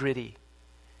 They're so gritty.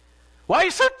 Why are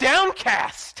you so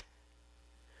downcast?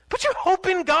 Put your hope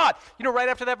in God. You know, right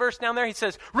after that verse down there, he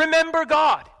says, remember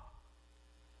God.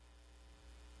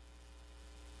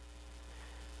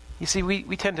 You see,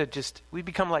 we tend to we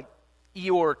become like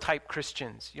Eeyore type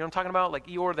Christians. You know what I'm talking about? Like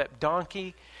Eeyore, that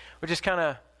donkey. We're just kind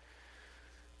of,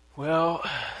 well,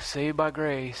 saved by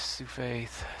grace through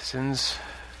faith. Sins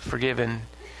forgiven.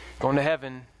 Going to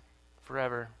heaven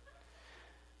forever.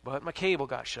 But my cable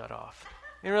got shut off.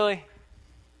 Really?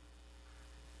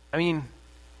 I mean,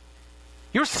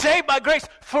 you're saved by grace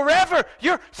forever.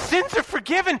 Your sins are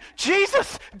forgiven.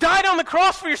 Jesus died on the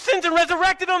cross for your sins and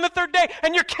resurrected on the third day.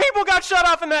 And your cable got shut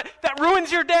off and that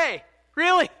ruins your day.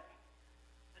 Really?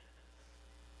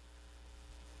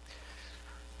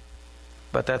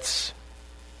 But that's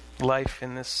life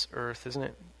in this earth, isn't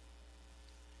it?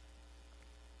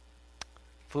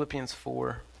 Philippians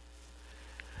 4.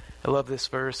 I love this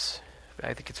verse.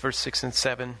 I think it's verse 6 and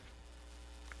 7.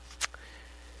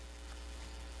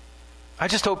 I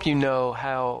just hope you know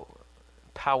how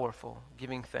powerful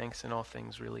giving thanks in all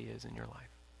things really is in your life.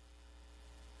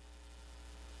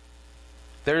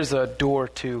 There's a door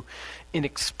to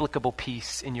inexplicable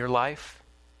peace in your life,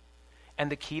 and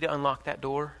the key to unlock that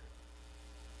door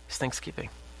is thanksgiving.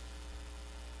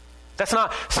 That's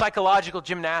not psychological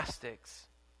gymnastics.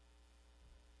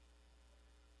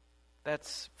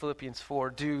 That's Philippians 4.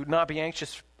 Do not be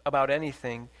anxious about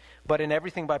anything, but in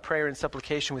everything by prayer and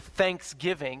supplication with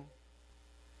thanksgiving,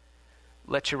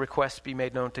 let your requests be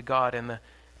made known to God, and the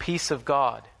peace of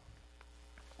God,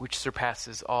 which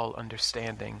surpasses all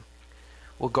understanding,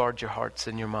 will guard your hearts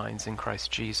and your minds in Christ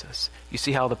Jesus. You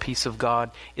see how the peace of God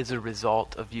is a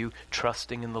result of you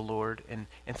trusting in the Lord and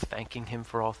thanking Him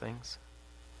for all things?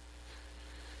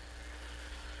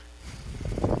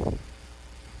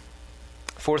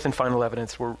 Fourth and final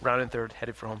evidence, we're rounding third,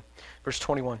 headed for home. Verse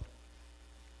 21.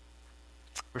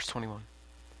 Verse 21.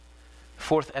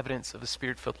 Fourth evidence of a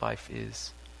Spirit-filled life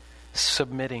is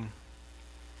submitting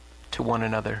to one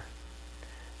another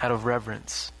out of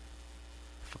reverence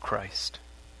for Christ.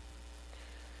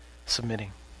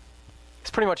 Submitting. It's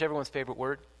pretty much everyone's favorite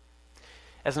word.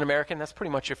 As an American, that's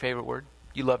pretty much your favorite word.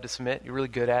 You love to submit. You're really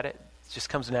good at it. It just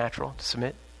comes natural to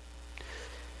submit.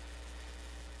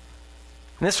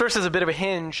 And this verse is a bit of a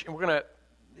hinge, and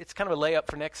it's kind of a layup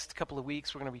for next couple of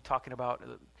weeks. We're going to be talking about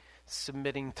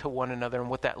submitting to one another and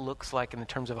what that looks like in the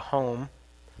terms of a home.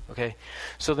 Okay?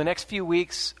 So the next few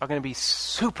weeks are going to be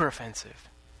super offensive.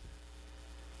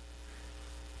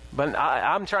 But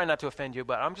I'm trying not to offend you,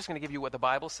 but I'm just going to give you what the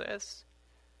Bible says.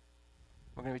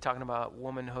 We're going to be talking about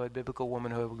womanhood, biblical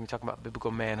womanhood. We're going to be talking about biblical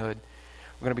manhood.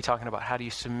 We're going to be talking about how do you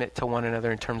submit to one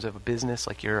another in terms of a business,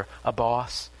 like you're a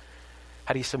boss.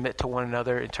 How do you submit to one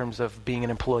another in terms of being an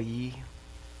employee?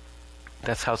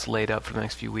 That's how it's laid out for the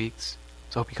next few weeks.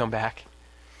 So I hope you come back.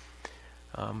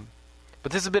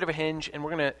 But this is a bit of a hinge, and we're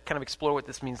going to kind of explore what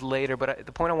this means later. But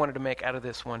the point I wanted to make out of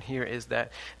this one here is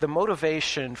that the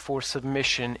motivation for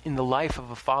submission in the life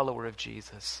of a follower of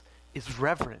Jesus is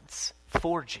reverence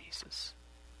for Jesus.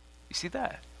 You see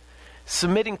that?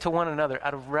 Submitting to one another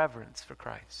out of reverence for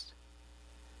Christ.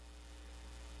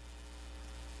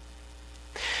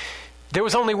 There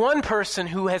was only one person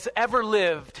who has ever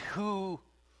lived who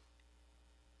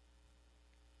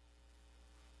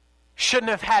shouldn't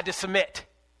have had to submit.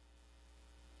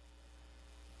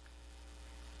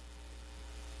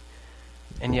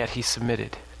 And yet he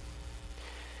submitted.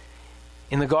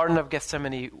 In the Garden of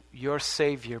Gethsemane, your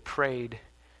Savior prayed,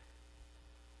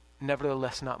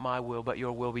 "Nevertheless, not my will, but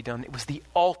your will be done." It was the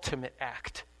ultimate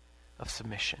act of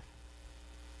submission.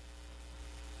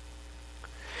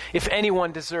 If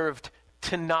anyone deserved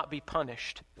to not be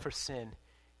punished for sin,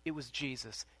 it was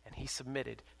Jesus, and he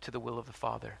submitted to the will of the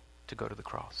Father to go to the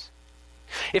cross.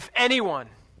 If anyone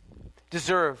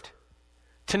deserved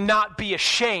to not be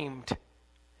ashamed,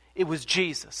 it was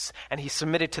Jesus, and he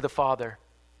submitted to the Father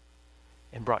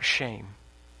and brought shame.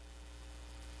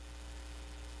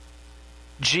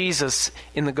 Jesus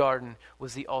in the garden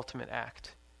was the ultimate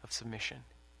act of submission.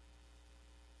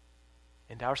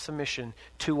 And our submission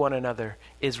to one another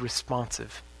is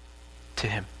responsive to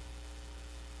him.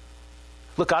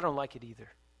 Look, I don't like it either.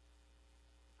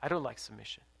 I don't like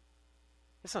submission.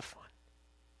 It's not fun.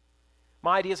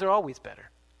 My ideas are always better.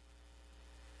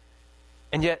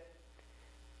 And yet,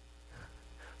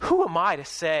 who am I to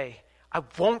say I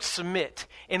won't submit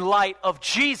in light of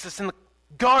Jesus in the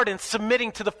garden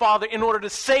submitting to the Father in order to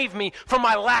save me from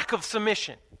my lack of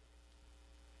submission?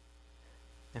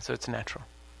 And so it's natural.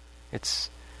 It's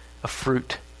a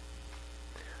fruit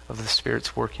of the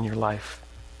Spirit's work in your life.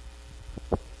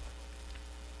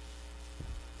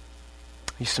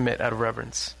 You submit out of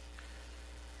reverence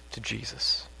to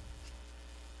Jesus.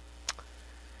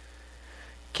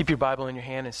 Keep your Bible in your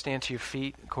hand and stand to your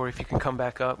feet. Corey, if you can come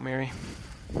back up, Mary.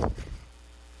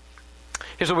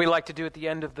 Here's what we like to do at the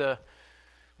end of we've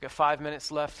got 5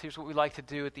 minutes left. Here's what we like to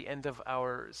do at the end of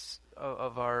our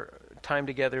time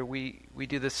together. We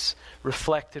do this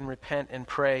reflect and repent and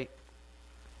pray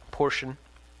portion.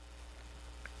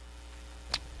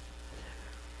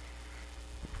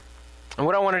 And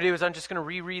what I want to do is I'm just going to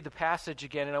reread the passage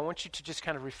again, and I want you to just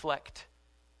kind of reflect.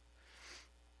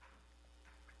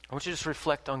 I want you to just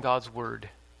reflect on God's word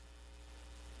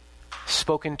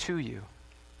spoken to you,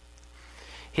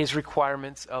 his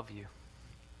requirements of you.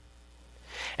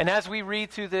 And as we read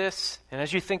through this, and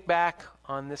as you think back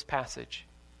on this passage,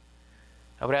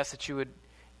 I would ask that you would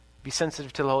be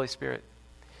sensitive to the Holy Spirit.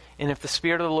 And if the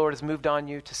Spirit of the Lord has moved on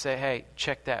you to say, hey,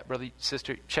 check that, brother,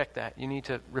 sister, check that. You need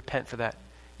to repent for that.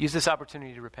 Use this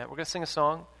opportunity to repent. We're going to sing a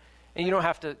song, and you don't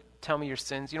have to tell me your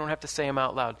sins. You don't have to say them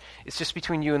out loud. It's just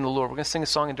between you and the Lord. We're going to sing a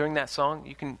song, and during that song,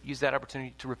 you can use that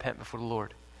opportunity to repent before the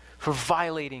Lord for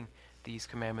violating these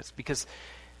commandments. Because,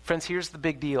 friends, here's the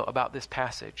big deal about this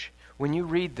passage. When you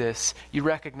read this, you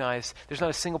recognize there's not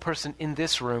a single person in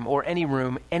this room or any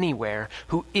room anywhere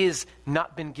who is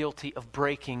not been guilty of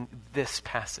breaking this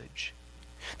passage.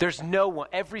 There's no one,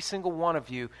 every single one of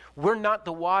you, we're not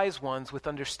the wise ones with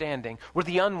understanding. We're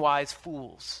the unwise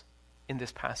fools in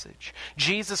this passage.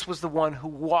 Jesus was the one who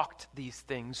walked these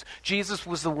things. Jesus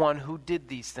was the one who did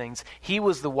these things. He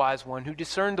was the wise one who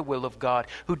discerned the will of God,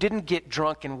 who didn't get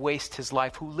drunk and waste his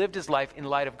life, who lived his life in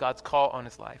light of God's call on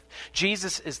his life.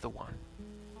 Jesus is the one.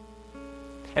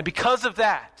 And because of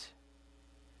that,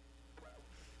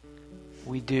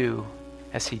 we do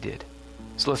as he did.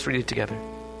 So let's read it together.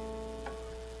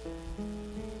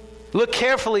 Look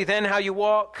carefully then how you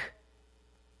walk,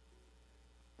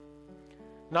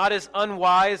 not as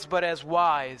unwise, but as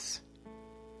wise,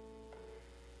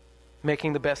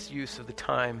 making the best use of the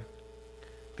time,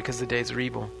 because the days are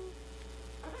evil.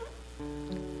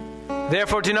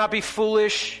 Therefore, do not be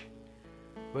foolish,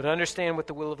 but understand what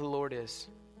the will of the Lord is.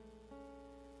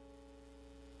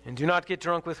 And do not get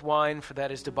drunk with wine, for that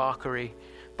is debauchery,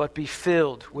 but be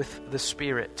filled with the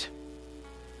Spirit,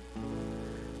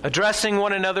 addressing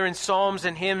one another in psalms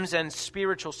and hymns and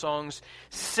spiritual songs,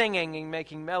 singing and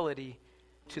making melody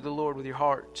to the Lord with your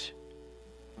heart,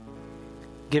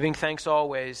 giving thanks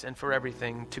always and for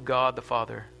everything to God the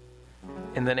Father,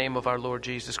 in the name of our Lord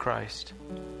Jesus Christ,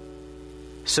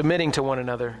 submitting to one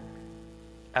another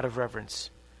out of reverence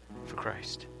for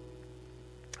Christ.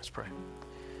 Let's pray.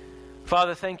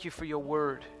 Father, thank you for your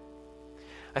word.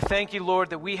 I thank you,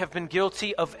 Lord, that we have been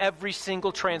guilty of every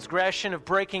single transgression, of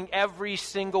breaking every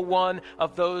single one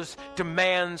of those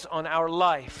demands on our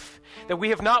life, that we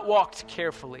have not walked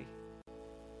carefully,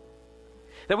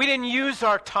 that we didn't use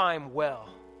our time well,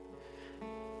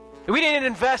 that we didn't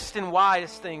invest in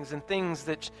wise things and things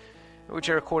which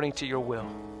are according to your will.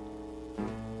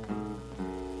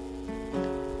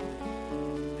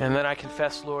 And then I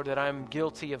confess, Lord, that I'm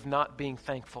guilty of not being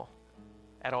thankful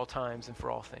at all times and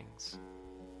for all things.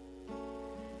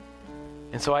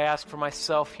 And so I ask for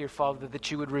myself here, Father,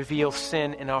 that you would reveal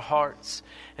sin in our hearts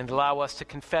and allow us to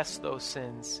confess those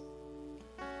sins.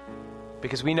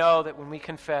 Because we know that when we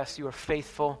confess, you are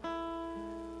faithful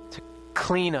to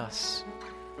clean us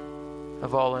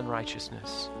of all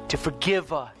unrighteousness, to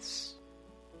forgive us.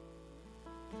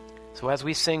 So as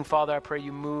we sing, Father, I pray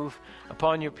you move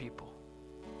upon your people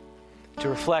to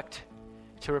reflect,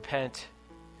 to repent,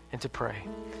 and to pray.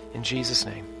 In Jesus'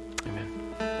 name,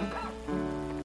 amen.